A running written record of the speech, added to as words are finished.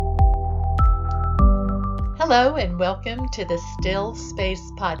Hello and welcome to the Still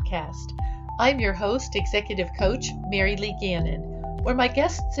Space Podcast. I'm your host, Executive Coach Mary Lee Gannon, where my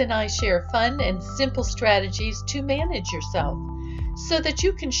guests and I share fun and simple strategies to manage yourself so that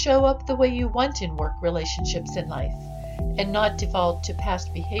you can show up the way you want in work, relationships, and life, and not default to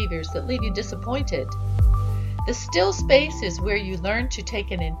past behaviors that leave you disappointed. The Still Space is where you learn to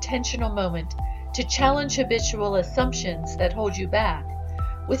take an intentional moment to challenge habitual assumptions that hold you back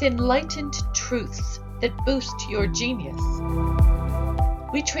with enlightened truths that boost your genius.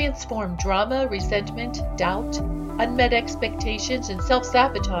 We transform drama, resentment, doubt, unmet expectations, and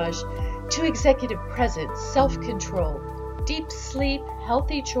self-sabotage to executive presence, self-control, deep sleep,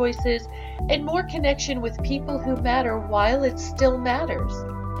 healthy choices, and more connection with people who matter while it still matters.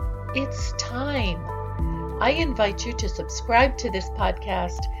 It's time. I invite you to subscribe to this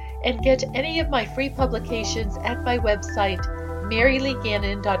podcast and get any of my free publications at my website,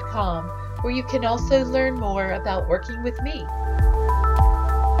 maryleegannon.com, where you can also learn more about working with me.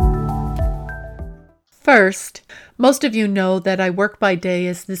 First, most of you know that I work by day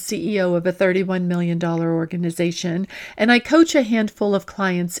as the CEO of a $31 million organization, and I coach a handful of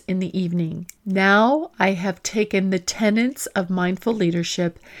clients in the evening. Now I have taken the tenets of mindful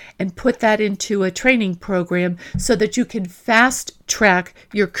leadership and put that into a training program so that you can fast track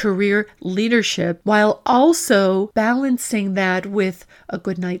your career leadership while also balancing that with a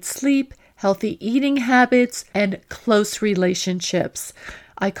good night's sleep, healthy eating habits, and close relationships.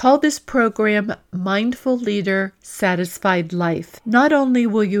 I call this program Mindful Leader Satisfied Life. Not only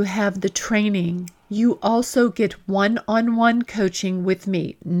will you have the training, you also get one-on-one coaching with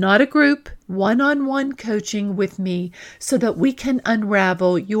me, not a group, one-on-one coaching with me so that we can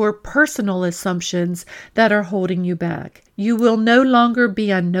unravel your personal assumptions that are holding you back. You will no longer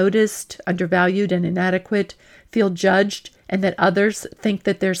be unnoticed, undervalued, and inadequate, feel judged, and that others think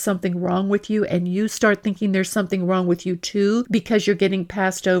that there's something wrong with you, and you start thinking there's something wrong with you too because you're getting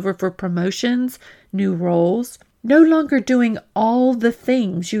passed over for promotions, new roles. No longer doing all the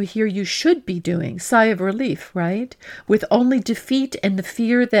things you hear you should be doing. Sigh of relief, right? With only defeat and the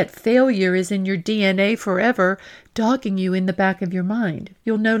fear that failure is in your DNA forever dogging you in the back of your mind.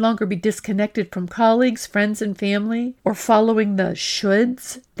 You'll no longer be disconnected from colleagues, friends, and family, or following the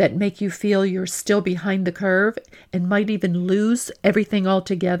shoulds that make you feel you're still behind the curve and might even lose everything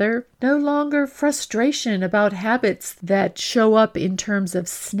altogether. No longer frustration about habits that show up in terms of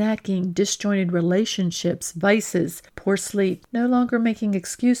snacking, disjointed relationships, vices, poor sleep. No longer making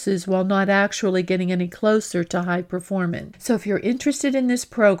excuses while not actually getting any closer to high performance. So if you're interested in this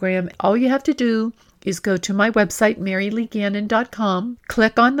program, all you have to do is go to my website, maryleegannon.com.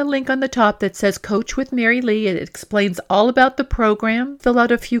 Click on the link on the top that says Coach with Mary Lee. It explains all about the program. Fill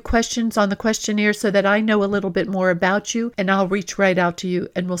out a few questions on the questionnaire so that I know a little bit more about you, and I'll reach right out to you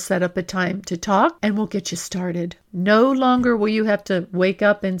and we'll set up a time to talk and we'll get you started. No longer will you have to wake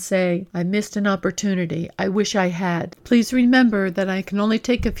up and say, I missed an opportunity. I wish I had. Please remember that I can only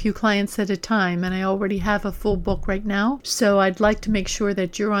take a few clients at a time, and I already have a full book right now. So I'd like to make sure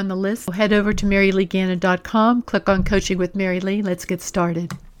that you're on the list. So head over to maryleegannon.com, click on Coaching with Mary Lee. Let's get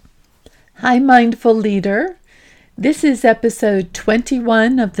started. Hi, Mindful Leader. This is episode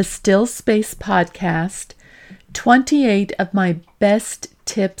 21 of the Still Space Podcast, 28 of my best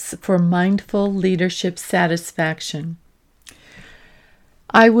tips for mindful leadership satisfaction.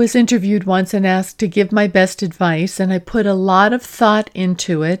 I was interviewed once and asked to give my best advice, and I put a lot of thought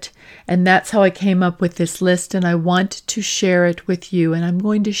into it, and that's how I came up with this list, and I want to share it with you, and I'm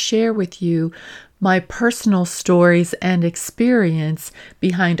going to share with you my personal stories and experience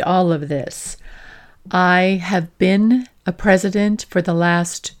behind all of this. I have been a president for the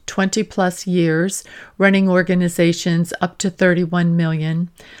last 20 plus years, running organizations up to 31 million.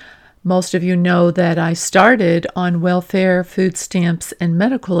 Most of you know that I started on welfare, food stamps, and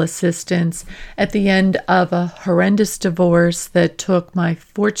medical assistance at the end of a horrendous divorce that took my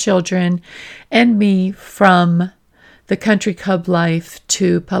 4 children and me from the country club life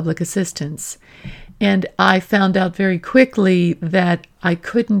to public assistance. And I found out very quickly that I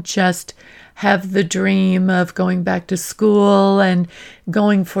couldn't just have the dream of going back to school and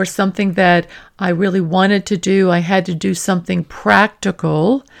going for something that I really wanted to do. I had to do something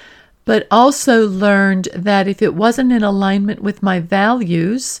practical, but also learned that if it wasn't in alignment with my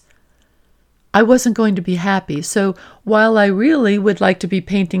values, I wasn't going to be happy. So while I really would like to be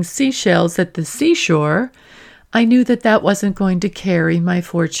painting seashells at the seashore, I knew that that wasn't going to carry my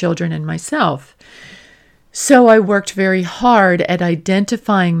 4 children and myself. So I worked very hard at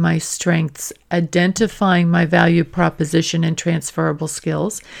identifying my strengths, identifying my value proposition and transferable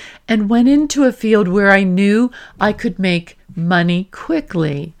skills, and went into a field where I knew I could make money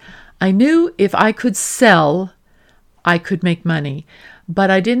quickly. I knew if I could sell, I could make money. But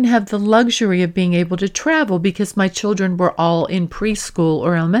I didn't have the luxury of being able to travel because my children were all in preschool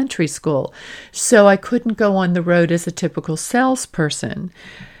or elementary school. So I couldn't go on the road as a typical salesperson.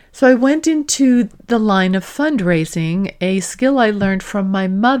 So I went into the line of fundraising, a skill I learned from my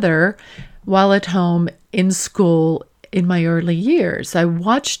mother while at home in school in my early years. I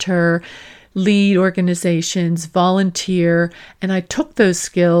watched her lead organizations, volunteer, and I took those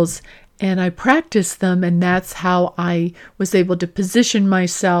skills and I practiced them, and that's how I was able to position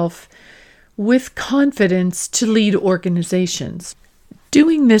myself with confidence to lead organizations.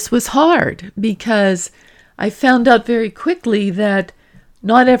 Doing this was hard because I found out very quickly that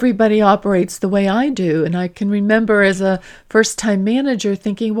not everybody operates the way I do. And I can remember as a first-time manager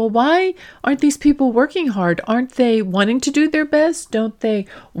thinking, well, why aren't these people working hard? Aren't they wanting to do their best? Don't they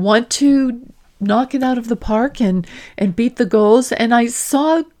want to knock it out of the park and beat the goals? And I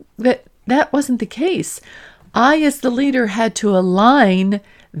saw that wasn't the case. I, as the leader, had to align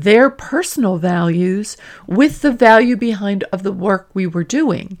their personal values with the value behind of the work we were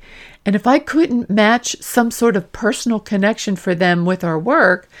doing. And if I couldn't match some sort of personal connection for them with our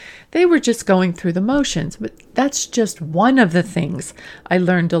work, they were just going through the motions. But that's just one of the things I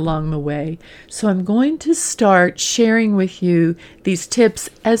learned along the way. So I'm going to start sharing with you these tips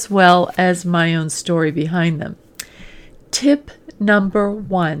as well as my own story behind them. Tip number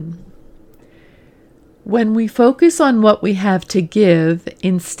 1. When we focus on what we have to give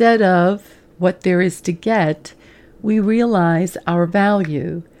instead of what there is to get, we realize our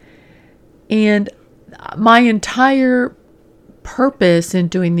value. And my entire purpose in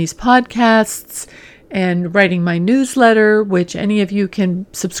doing these podcasts and writing my newsletter, which any of you can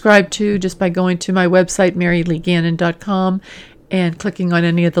subscribe to just by going to my website, maryleegannon.com, and clicking on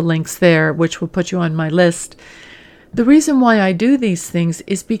any of the links there, which will put you on my list. The reason why I do these things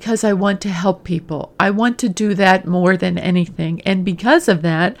is because I want to help people. I want to do that more than anything. And because of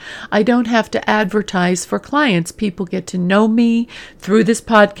that, I don't have to advertise for clients. People get to know me through this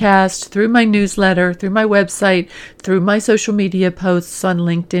podcast, through my newsletter, through my website, through my social media posts on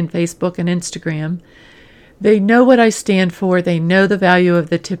LinkedIn, Facebook, and Instagram. They know what I stand for. They know the value of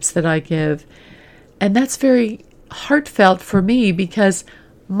the tips that I give. And that's very heartfelt for me because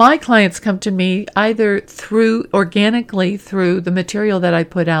my clients come to me either organically through the material that I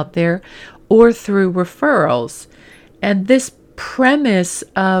put out there or through referrals. And this premise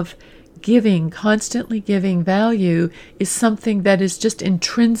of constantly giving value is something that is just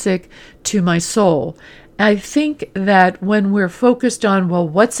intrinsic to my soul. I think that when we're focused on, well,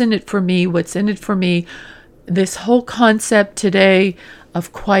 what's in it for me, this whole concept today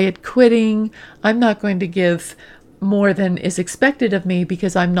of quiet quitting, I'm not going to give more than is expected of me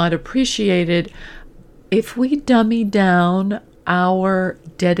because I'm not appreciated. If we dummy down our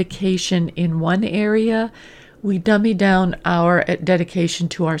dedication in one area, we dummy down our dedication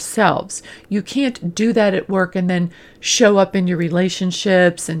to ourselves. You can't do that at work and then show up in your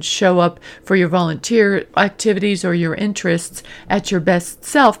relationships and show up for your volunteer activities or your interests at your best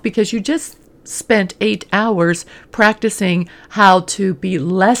self because you just spent 8 hours practicing how to be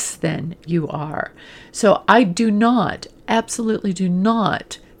less than you are. So I absolutely do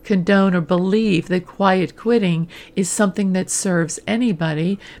not condone or believe that quiet quitting is something that serves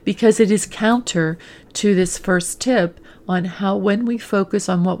anybody because it is counter to this first tip on how when we focus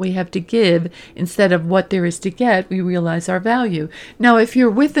on what we have to give instead of what there is to get, we realize our value. Now, if you're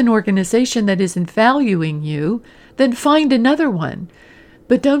with an organization that isn't valuing you, then find another one.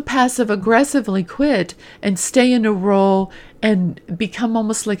 But don't passive-aggressively quit and stay in a role and become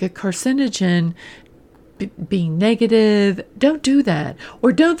almost like a carcinogen, being negative. Don't do that.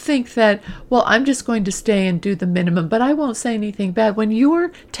 Or don't think that, well, I'm just going to stay and do the minimum, but I won't say anything bad. When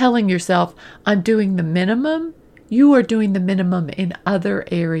you're telling yourself, I'm doing the minimum, you are doing the minimum in other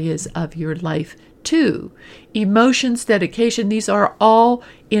areas of your life too. Emotions, dedication, these are all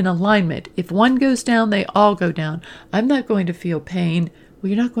in alignment. If one goes down, they all go down. I'm not going to feel pain. Well,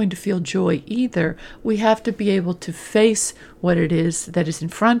 you're not going to feel joy either. We have to be able to face what it is that is in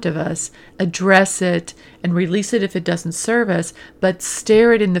front of us, address it, and release it if it doesn't serve us, but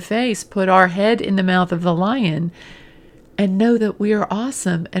stare it in the face, put our head in the mouth of the lion, and know that we are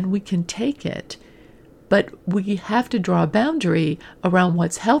awesome and we can take it. But we have to draw a boundary around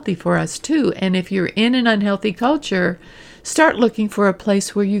what's healthy for us too. And if you're in an unhealthy culture, start looking for a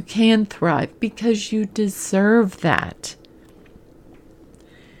place where you can thrive because you deserve that.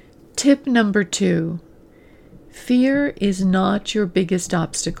 Tip number 2, fear is not your biggest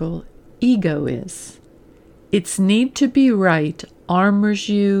obstacle. Ego is. Its need to be right armors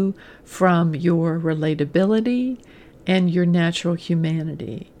you from your relatability and your natural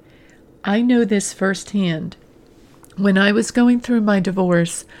humanity. I know this firsthand. When I was going through my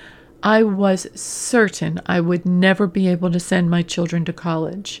divorce, I was certain I would never be able to send my children to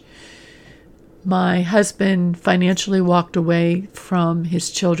college. My husband financially walked away from his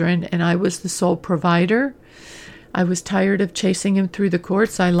children, and I was the sole provider. I was tired of chasing him through the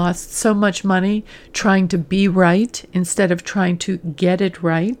courts. I lost so much money trying to be right instead of trying to get it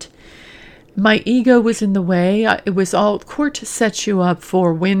right. My ego was in the way. It was all, court sets you up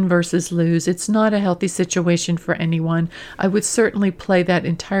for win versus lose. It's not a healthy situation for anyone. I would certainly play that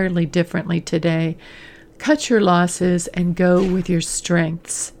entirely differently today. Cut your losses and go with your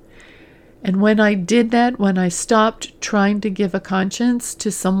strengths. And when I did that, when I stopped trying to give a conscience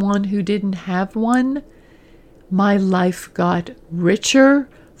to someone who didn't have one, my life got richer,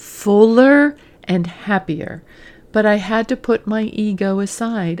 fuller, and happier. But I had to put my ego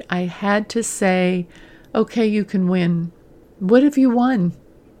aside. I had to say, okay, you can win. What have you won?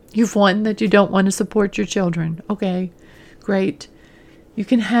 You've won that you don't want to support your children. Okay, great. You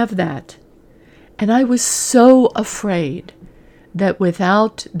can have that. And I was so afraid that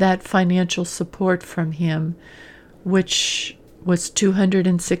without that financial support from him, which was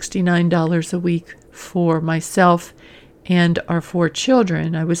 $269 a week for myself and our 4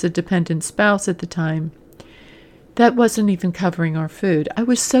 children, I was a dependent spouse at the time, that wasn't even covering our food. I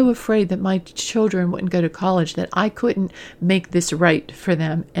was so afraid that my children wouldn't go to college that I couldn't make this right for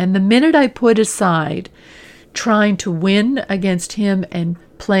them. And the minute I put aside trying to win against him and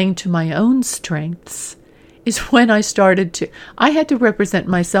playing to my own strengths, is when I had to represent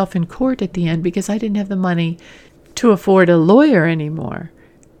myself in court at the end because I didn't have the money to afford a lawyer anymore.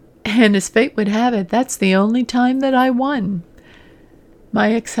 And as fate would have it, that's the only time that I won.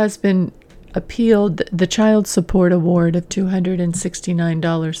 My ex-husband appealed the child support award of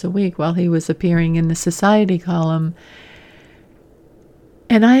 $269 a week while he was appearing in the society column.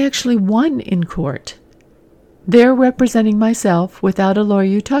 And I actually won in court. There representing myself without a lawyer.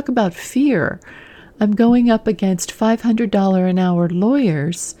 You talk about fear. I'm going up against $500 an hour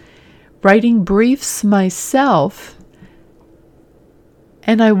lawyers, writing briefs myself,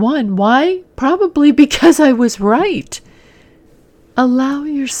 and I won. Why? Probably because I was right. Allow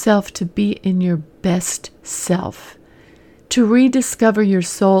yourself to be in your best self, to rediscover your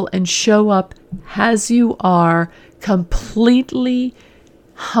soul and show up as you are, completely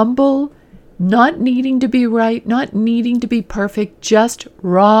humble, not needing to be right, not needing to be perfect, just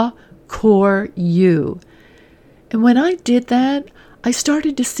raw, core you. And when I did that, I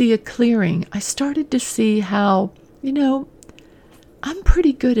started to see a clearing. I started to see how, I'm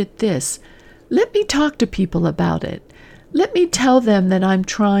pretty good at this. Let me talk to people about it. Let me tell them that I'm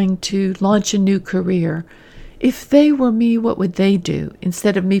trying to launch a new career. If they were me, what would they do?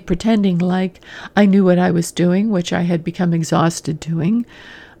 Instead of me pretending like I knew what I was doing, which I had become exhausted doing,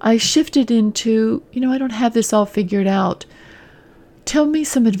 I shifted into, I don't have this all figured out. Tell me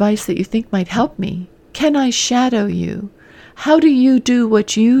some advice that you think might help me. Can I shadow you? How do you do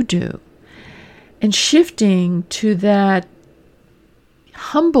what you do? And shifting to that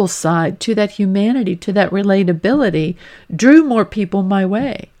humble side, to that humanity, to that relatability, drew more people my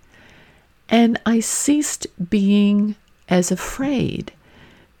way. And I ceased being as afraid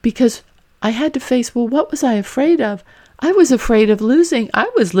because I had to face, what was I afraid of? I was afraid of losing.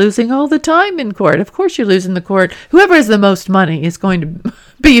 I was losing all the time in court. Of course you lose in the court. Whoever has the most money is going to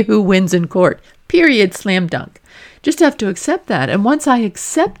be who wins in court. Period. Slam dunk. Just have to accept that. And once I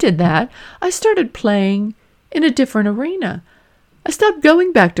accepted that, I started playing in a different arena. I stopped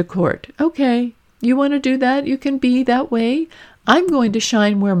going back to court. Okay, you want to do that? You can be that way. I'm going to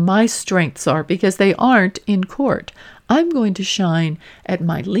shine where my strengths are because they aren't in court. I'm going to shine at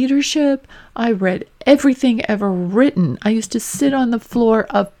my leadership. I read everything ever written. I used to sit on the floor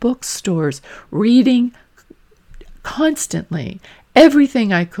of bookstores reading constantly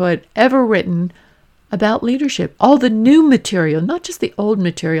everything I could ever written about leadership, all the new material, not just the old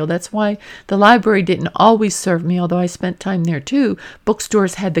material. That's why the library didn't always serve me, although I spent time there too.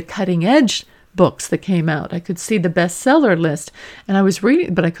 Bookstores had the cutting edge books that came out. I could see the bestseller list and I was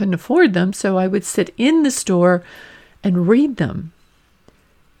reading, but I couldn't afford them. So I would sit in the store and read them.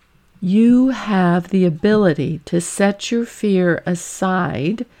 You have the ability to set your fear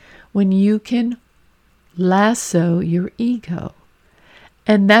aside when you can lasso your ego.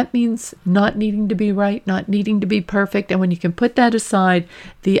 And that means not needing to be right, not needing to be perfect. And when you can put that aside,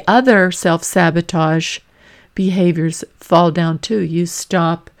 the other self-sabotage behaviors fall down too. You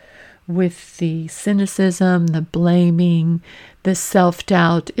stop with the cynicism, the blaming, the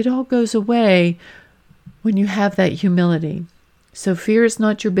self-doubt. It all goes away when you have that humility. So fear is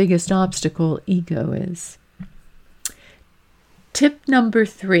not your biggest obstacle, ego is. Tip number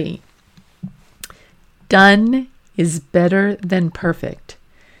 3. Done is better than perfect.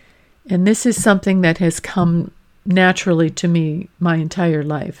 And this is something that has come naturally to me my entire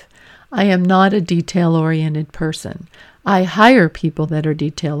life. I am not a detail-oriented person. I hire people that are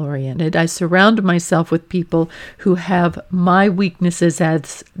detail-oriented. I surround myself with people who have my weaknesses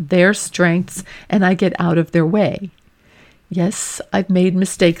as their strengths, and I get out of their way. Yes, I've made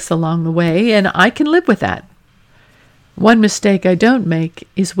mistakes along the way, and I can live with that. One mistake I don't make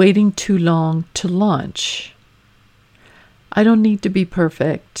is waiting too long to launch. I don't need to be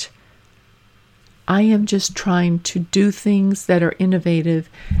perfect. I am just trying to do things that are innovative,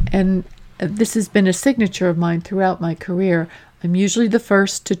 and this has been a signature of mine throughout my career. I'm usually the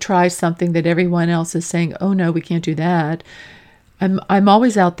first to try something that everyone else is saying, oh no, we can't do that. I'm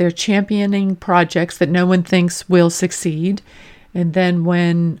always out there championing projects that no one thinks will succeed, and then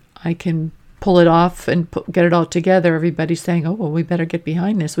when I can pull it off and get it all together, everybody's saying, oh, well, we better get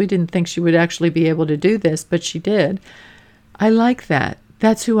behind this. We didn't think she would actually be able to do this, but she did. I like that.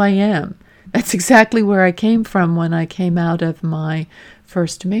 That's who I am. That's exactly where I came from when I came out of my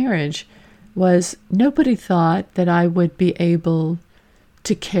first marriage, was nobody thought that I would be able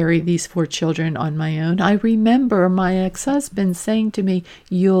to carry these 4 children on my own. I remember my ex-husband saying to me,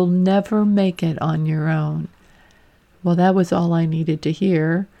 you'll never make it on your own. Well, that was all I needed to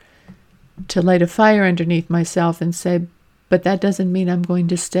hear, to light a fire underneath myself and say, but that doesn't mean I'm going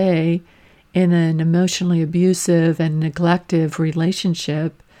to stay in an emotionally abusive and neglective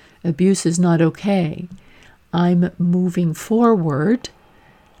relationship. Abuse is not okay. I'm moving forward,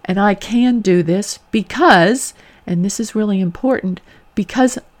 and I can do this because, and this is really important,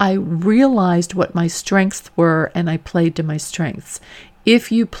 because I realized what my strengths were and I played to my strengths.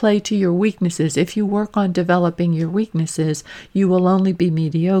 If you play to your weaknesses, if you work on developing your weaknesses, you will only be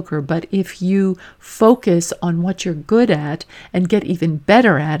mediocre. But if you focus on what you're good at and get even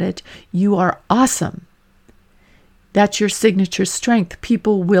better at it, you are awesome. That's your signature strength.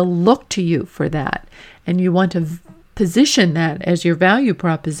 People will look to you for that. And you want to position that as your value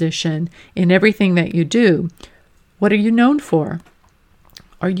proposition in everything that you do. What are you known for?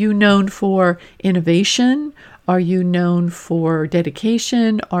 Are you known for innovation? Are you known for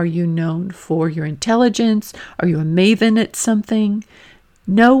dedication? Are you known for your intelligence? Are you a maven at something?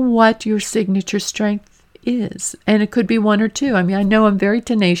 Know what your signature strength is. And it could be 1 or 2. I mean, I know I'm very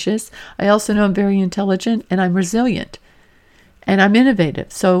tenacious. I also know I'm very intelligent, and I'm resilient, and I'm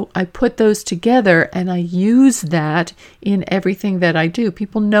innovative. So I put those together and I use that in everything that I do.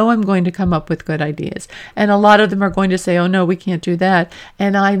 People know I'm going to come up with good ideas. And a lot of them are going to say, oh no, we can't do that.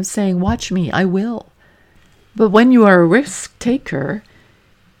 And I'm saying, watch me, I will. But when you are a risk taker,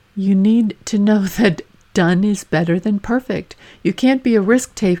 you need to know that done is better than perfect. You can't be a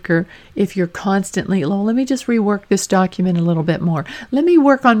risk taker if you're constantly, well, let me just rework this document a little bit more. Let me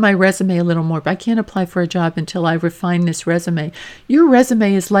work on my resume a little more. But I can't apply for a job until I refine this resume. Your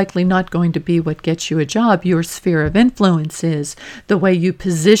resume is likely not going to be what gets you a job. Your sphere of influence is the way you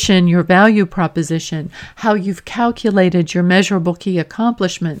position your value proposition, how you've calculated your measurable key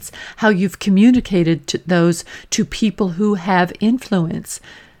accomplishments, how you've communicated those to people who have influence.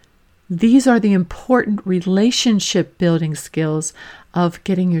 These are the important relationship building skills of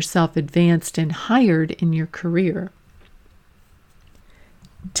getting yourself advanced and hired in your career.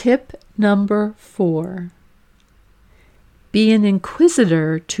 Tip number 4. Be an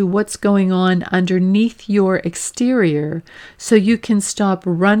inquisitor to what's going on underneath your exterior so you can stop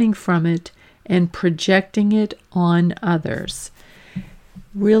running from it and projecting it on others.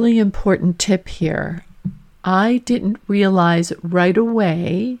 Really important tip here. I didn't realize right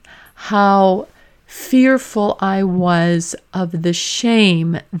away how fearful I was of the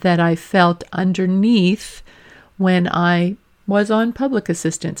shame that I felt underneath when I was on public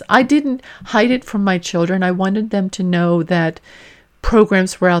assistance. I didn't hide it from my children. I wanted them to know that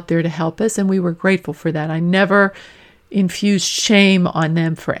programs were out there to help us, and we were grateful for that. I never infused shame on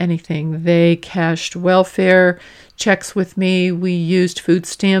them for anything. They cashed welfare checks with me. We used food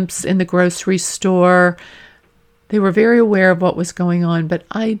stamps in the grocery store. They were very aware of what was going on, but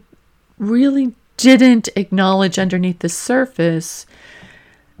I really didn't acknowledge underneath the surface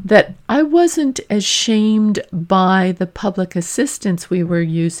that I wasn't as shamed by the public assistance we were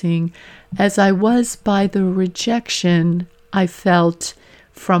using as I was by the rejection I felt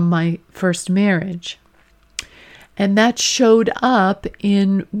from my first marriage. And that showed up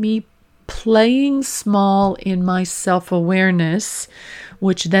in me playing small in my self-awareness,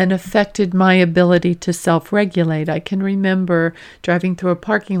 which then affected my ability to self-regulate. I can remember driving through a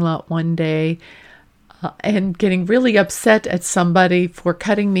parking lot one day and getting really upset at somebody for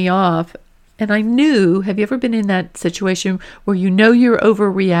cutting me off And I knew, have you ever been in that situation where you know you're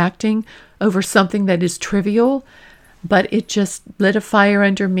overreacting over something that is trivial, but it just lit a fire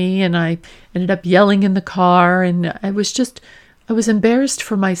under me and I ended up yelling in the car, and I was embarrassed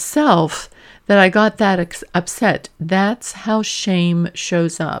for myself that I got that upset. That's how shame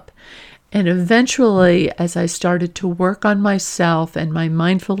shows up. And eventually, as I started to work on myself and my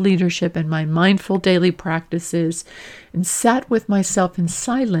mindful leadership and my mindful daily practices and sat with myself in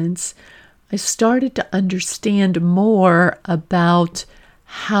silence, I started to understand more about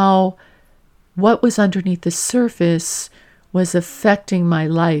how what was underneath the surface was affecting my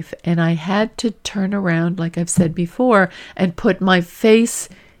life. And I had to turn around, like I've said before, and put my face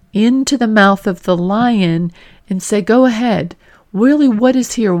into the mouth of the lion and say, go ahead. Really, what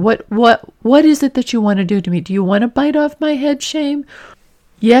is here? What is it that you want to do to me? Do you want to bite off my head, shame?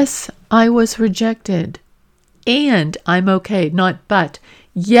 Yes, I was rejected. And I'm okay, not but.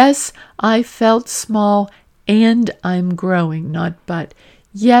 Yes, I felt small and I'm growing, not but.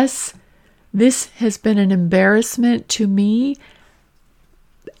 Yes, this has been an embarrassment to me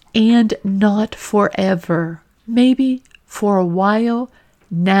and not forever. Maybe for a while.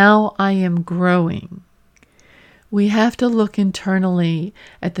 Now I am growing. We have to look internally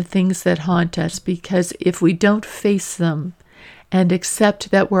at the things that haunt us, because if we don't face them and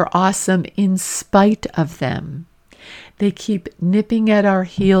accept that we're awesome in spite of them, they keep nipping at our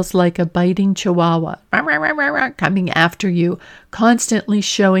heels like a biting chihuahua, coming after you, constantly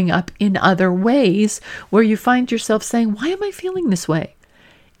showing up in other ways where you find yourself saying, why am I feeling this way?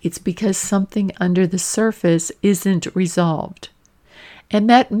 It's because something under the surface isn't resolved. And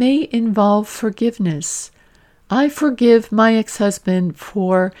that may involve forgiveness. I forgive my ex-husband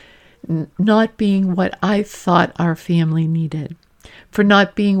for not being what I thought our family needed, for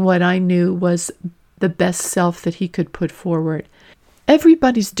not being what I knew was the best self that he could put forward.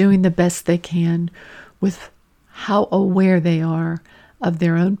 Everybody's doing the best they can with how aware they are of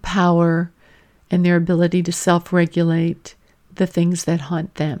their own power and their ability to self-regulate the things that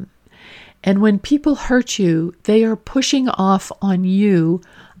haunt them. And when people hurt you, they are pushing off on you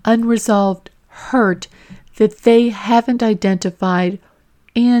unresolved hurt that they haven't identified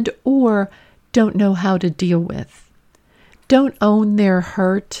and or don't know how to deal with. Don't own their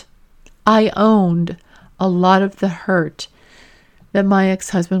hurt. I owned a lot of the hurt that my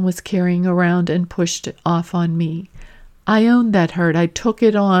ex-husband was carrying around and pushed off on me. I owned that hurt. I took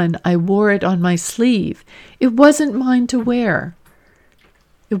it on. I wore it on my sleeve. It wasn't mine to wear.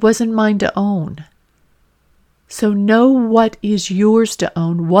 It wasn't mine to own. So know what is yours to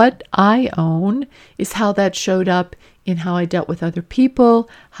own. What I own is how that showed up in how I dealt with other people,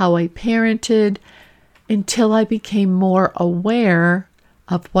 how I parented, until I became more aware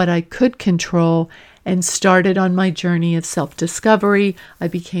of what I could control and started on my journey of self-discovery. I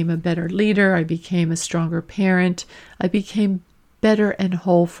became a better leader. I became a stronger parent. I became better and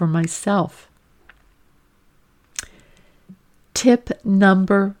whole for myself. Tip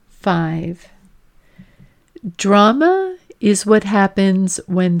number 5. Drama is what happens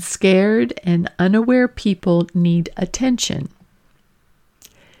when scared and unaware people need attention.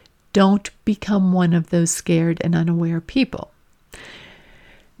 Don't become one of those scared and unaware people.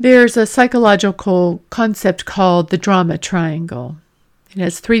 There's a psychological concept called the drama triangle. It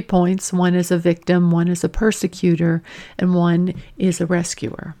has 3 points. One is a victim, one is a persecutor, and one is a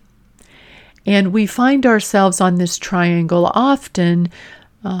rescuer. And we find ourselves on this triangle often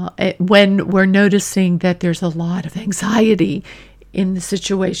when we're noticing that there's a lot of anxiety in the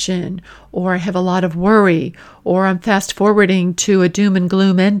situation, or I have a lot of worry, or I'm fast forwarding to a doom and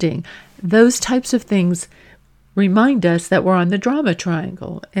gloom ending. Those types of things remind us that we're on the drama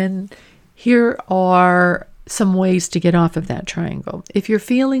triangle. And here are some ways to get off of that triangle. If you're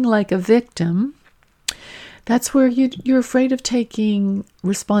feeling like a victim, that's where you're afraid of taking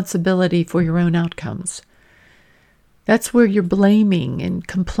responsibility for your own outcomes. That's where you're blaming and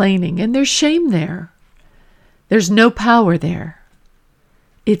complaining, and there's shame there. There's no power there.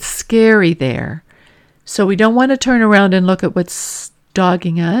 It's scary there. So we don't want to turn around and look at what's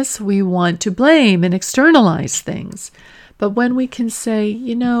dogging us. We want to blame and externalize things. But when we can say,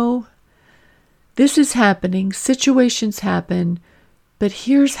 this is happening, situations happen, but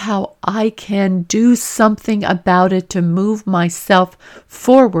here's how I can do something about it to move myself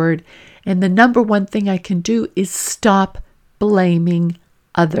forward. And the number one thing I can do is stop blaming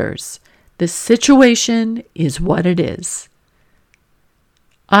others. The situation is what it is.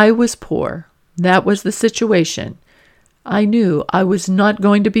 I was poor. That was the situation. I knew I was not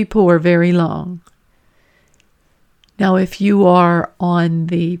going to be poor very long. Now, if you are on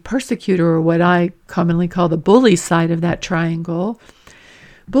the persecutor, or what I commonly call the bully side of that triangle,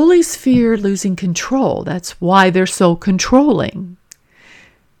 Bullies fear losing control. That's why they're so controlling.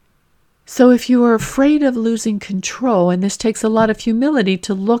 So if you are afraid of losing control, and this takes a lot of humility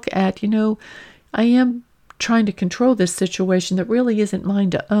to look at, I am trying to control this situation that really isn't mine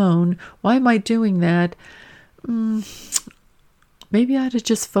to own. Why am I doing that? Maybe I ought to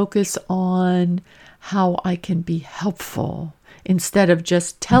just focus on how I can be helpful. Instead of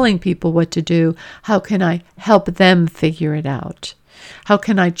just telling people what to do, how can I help them figure it out? How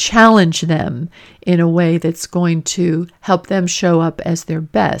can I challenge them in a way that's going to help them show up as their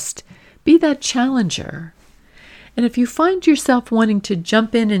best? Be that challenger. And if you find yourself wanting to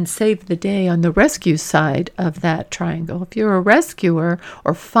jump in and save the day on the rescue side of that triangle, if you're a rescuer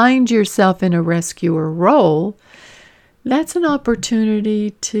or find yourself in a rescuer role, that's an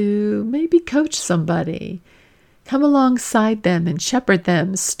opportunity to maybe coach somebody. Come alongside them and shepherd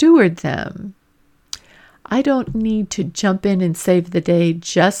them, steward them. I don't need to jump in and save the day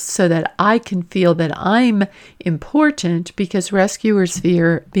just so that I can feel that I'm important, because rescuers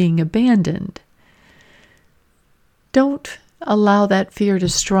fear being abandoned. Don't allow that fear to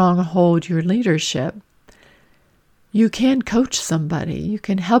stronghold your leadership. You can coach somebody. You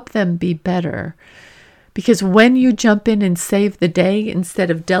can help them be better. Because when you jump in and save the day, instead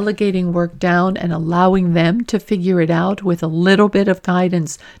of delegating work down and allowing them to figure it out with a little bit of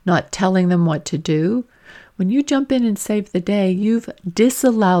guidance, not telling them what to do, when you jump in and save the day, you've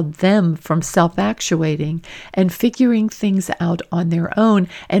disallowed them from self-actuating and figuring things out on their own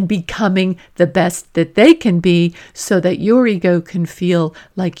and becoming the best that they can be, so that your ego can feel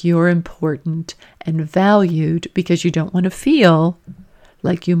like you're important and valued, because you don't want to feel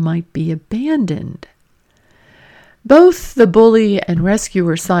like you might be abandoned. Both the bully and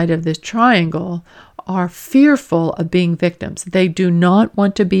rescuer side of this triangle are fearful of being victims. They do not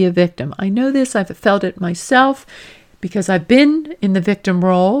want to be a victim. I know this. I've felt it myself because I've been in the victim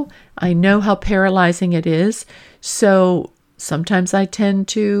role. I know how paralyzing it is. So sometimes I tend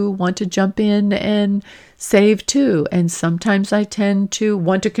to want to jump in and save too. And sometimes I tend to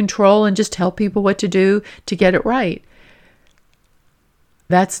want to control and just tell people what to do to get it right.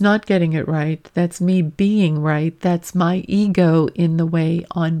 That's not getting it right. That's me being right. That's my ego in the way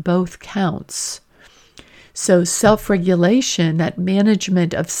on both counts. So self-regulation, that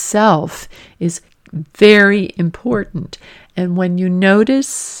management of self, is very important. And when you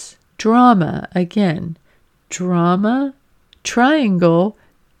notice drama, again, drama, triangle,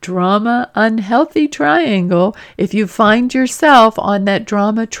 drama, unhealthy triangle, if you find yourself on that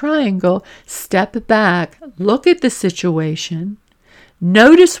drama triangle, step back, look at the situation,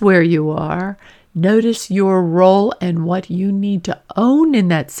 notice where you are, notice your role and what you need to own in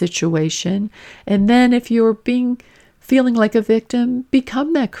that situation. And then if you're feeling like a victim,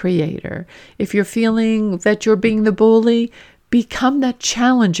 become that creator. If you're feeling that you're being the bully, become that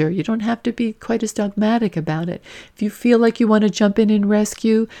challenger. You don't have to be quite as dogmatic about it. If you feel like you want to jump in and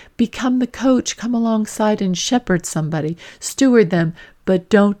rescue, become the coach. Come alongside and shepherd somebody. Steward them, but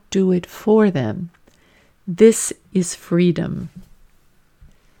don't do it for them. This is freedom.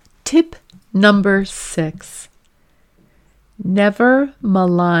 Tip number 6. Never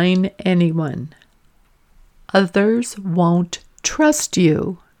malign anyone. Others won't trust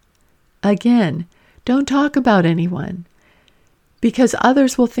you. Again, don't talk about anyone, because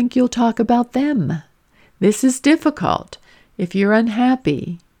others will think you'll talk about them. This is difficult if you're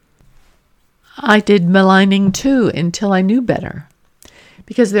unhappy. I did maligning too until I knew better,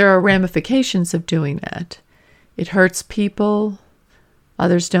 because there are ramifications of doing that. It hurts people.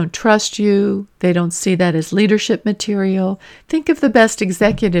 Others don't trust you. They don't see that as leadership material. Think of the best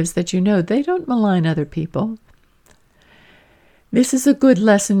executives that you know. They don't malign other people. This is a good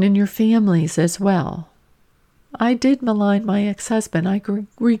lesson in your families as well. I did malign my ex-husband. I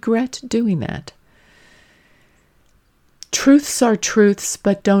regret doing that. Truths are truths,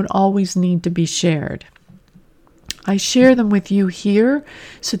 but don't always need to be shared. I share them with you here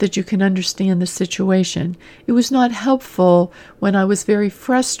so that you can understand the situation. It was not helpful when I was very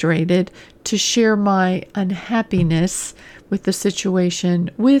frustrated to share my unhappiness with the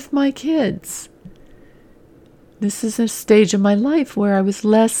situation with my kids. This is a stage of my life where I was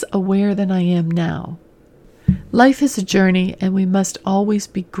less aware than I am now. Life is a journey, and we must always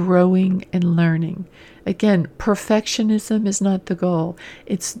be growing and learning. Again, perfectionism is not the goal.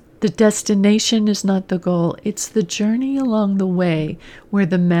 The destination is not the goal. It's the journey along the way where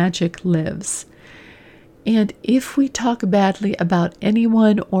the magic lives. And if we talk badly about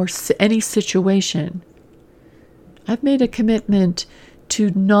anyone or any situation, I've made a commitment to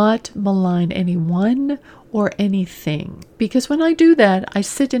not malign anyone or anything. Because when I do that, I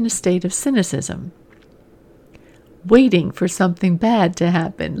sit in a state of cynicism. waiting for something bad to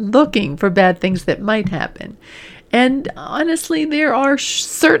happen, looking for bad things that might happen. And honestly, there are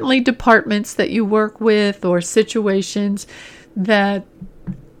certainly departments that you work with or situations that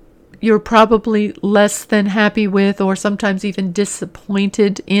you're probably less than happy with or sometimes even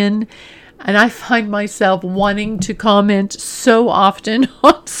disappointed in. And I find myself wanting to comment so often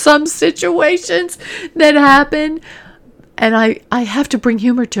on some situations that happen. And I have to bring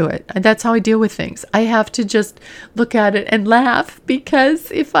humor to it. And that's how I deal with things. I have to just look at it and laugh,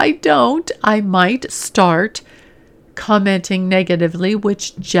 because if I don't, I might start commenting negatively,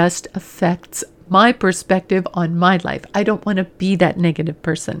 which just affects my perspective on my life. I don't want to be that negative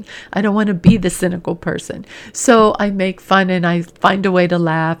person. I don't want to be the cynical person. So I make fun and I find a way to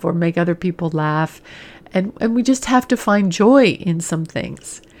laugh or make other people laugh. And we just have to find joy in some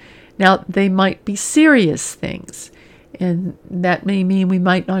things. Now, they might be serious things, and that may mean we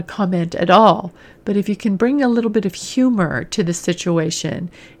might not comment at all. But if you can bring a little bit of humor to the situation,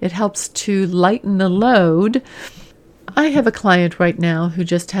 it helps to lighten the load. I have a client right now who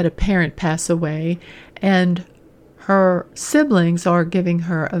just had a parent pass away, and her siblings are giving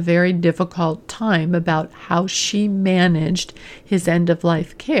her a very difficult time about how she managed his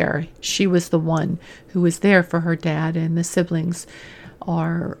end-of-life care. She was the one who was there for her dad, and the siblings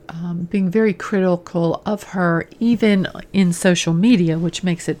are being very critical of her, even in social media, which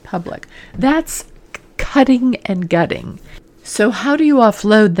makes it public. That's cutting and gutting. So how do you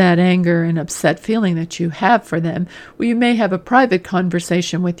offload that anger and upset feeling that you have for them? Well, you may have a private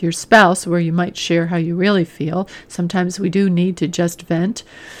conversation with your spouse where you might share how you really feel. Sometimes we do need to just vent.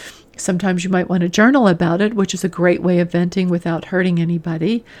 Sometimes you might want to journal about it, which is a great way of venting without hurting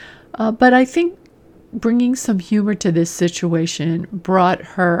anybody. But I think bringing some humor to this situation brought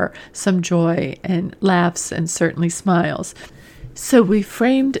her some joy and laughs and certainly smiles. So we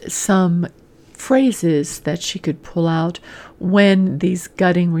framed some phrases that she could pull out when these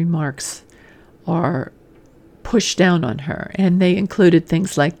gutting remarks are pushed down on her. And they included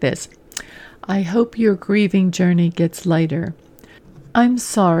things like this: I hope your grieving journey gets lighter. I'm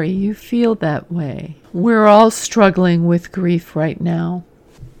sorry you feel that way. We're all struggling with grief right now.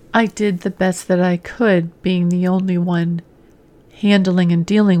 I did the best that I could, being the only one handling and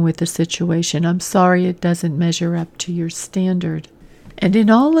dealing with the situation. I'm sorry it doesn't measure up to your standard. And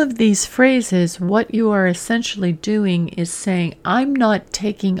in all of these phrases, what you are essentially doing is saying, I'm not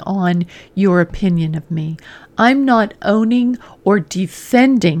taking on your opinion of me. I'm not owning or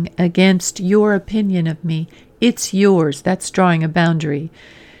defending against your opinion of me. It's yours. That's drawing a boundary.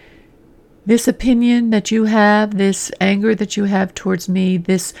 This opinion that you have, this anger that you have towards me,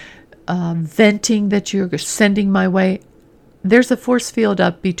 this venting that you're sending my way, there's a force field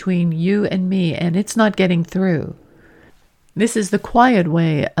up between you and me, and it's not getting through. This is the quiet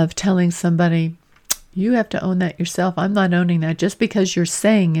way of telling somebody, you have to own that yourself. I'm not owning that. Just because you're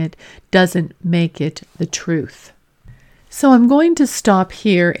saying it doesn't make it the truth. So I'm going to stop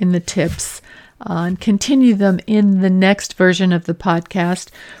here in the tips and continue them in the next version of the podcast.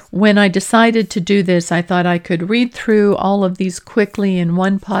 When I decided to do this, I thought I could read through all of these quickly in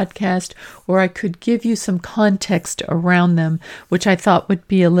one podcast, or I could give you some context around them, which I thought would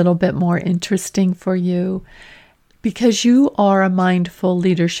be a little bit more interesting for you. Because you are a mindful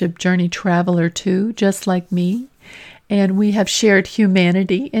leadership journey traveler too, just like me. And we have shared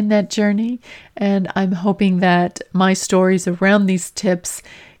humanity in that journey. And I'm hoping that my stories around these tips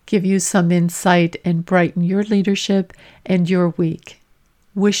give you some insight and brighten your leadership and your week.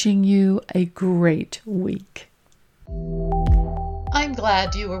 Wishing you a great week. I'm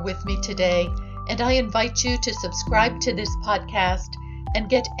glad you were with me today, and I invite you to subscribe to this podcast and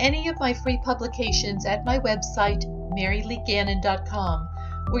get any of my free publications at my website, maryleegannon.com,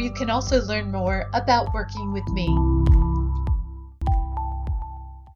 where you can also learn more about working with me.